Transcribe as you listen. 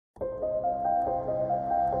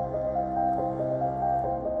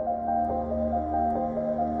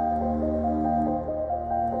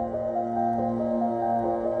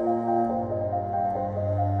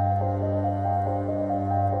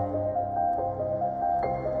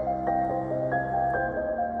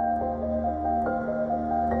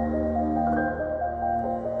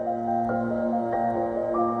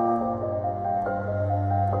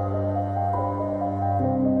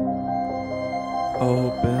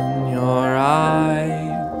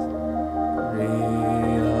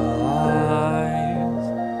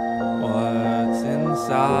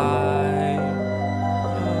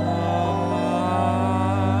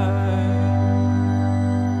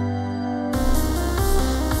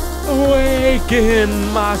Awaken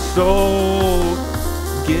my soul,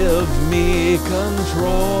 give me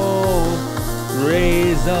control,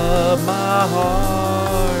 raise up my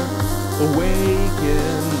heart,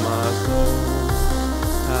 awaken my soul.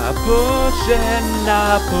 I push and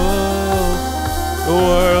I pull, the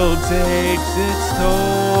world takes its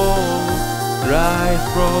toll, right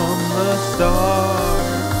from the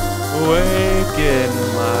start, awaken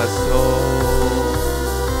my soul.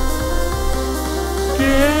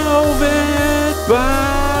 Give it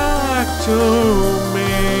back to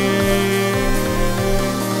me.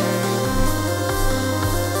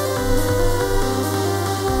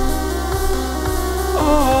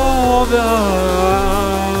 All the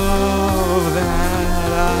love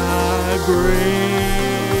that I bring.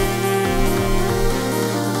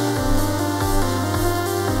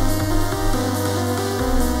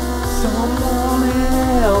 Someone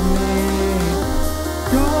help me,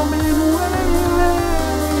 come and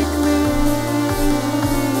wake me.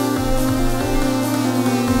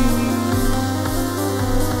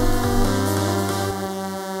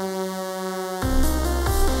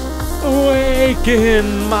 Awaken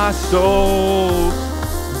my soul,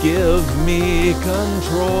 give me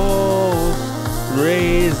control,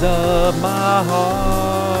 raise up my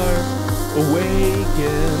heart,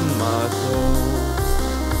 awaken my soul.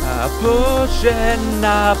 I push and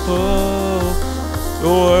I pull, the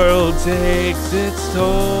world takes its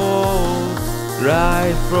toll,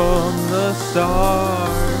 right from the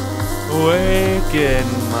start, awaken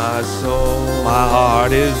my soul. My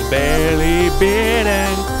heart is barely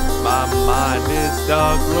beating, my mind is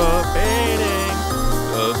stuck repeating,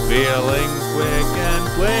 the feeling's quick and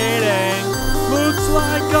fleeting, looks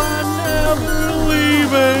like I'm never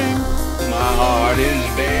leaving. My heart is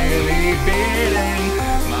barely beating,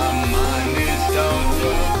 my mind is stuck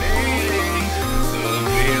repeating, the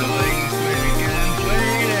feeling's quick and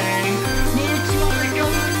fleeting, looks like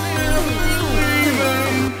I'm never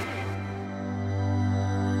leaving.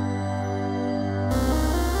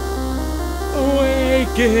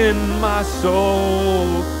 Awaken my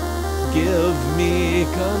soul, give me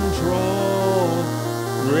control,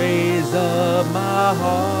 raise up my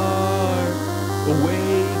heart,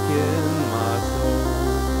 awaken my soul.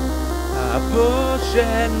 I push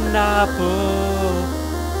and I pull,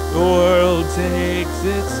 the world takes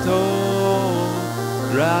its toll,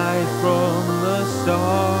 right from the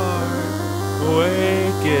start,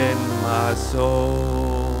 awaken my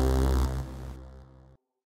soul.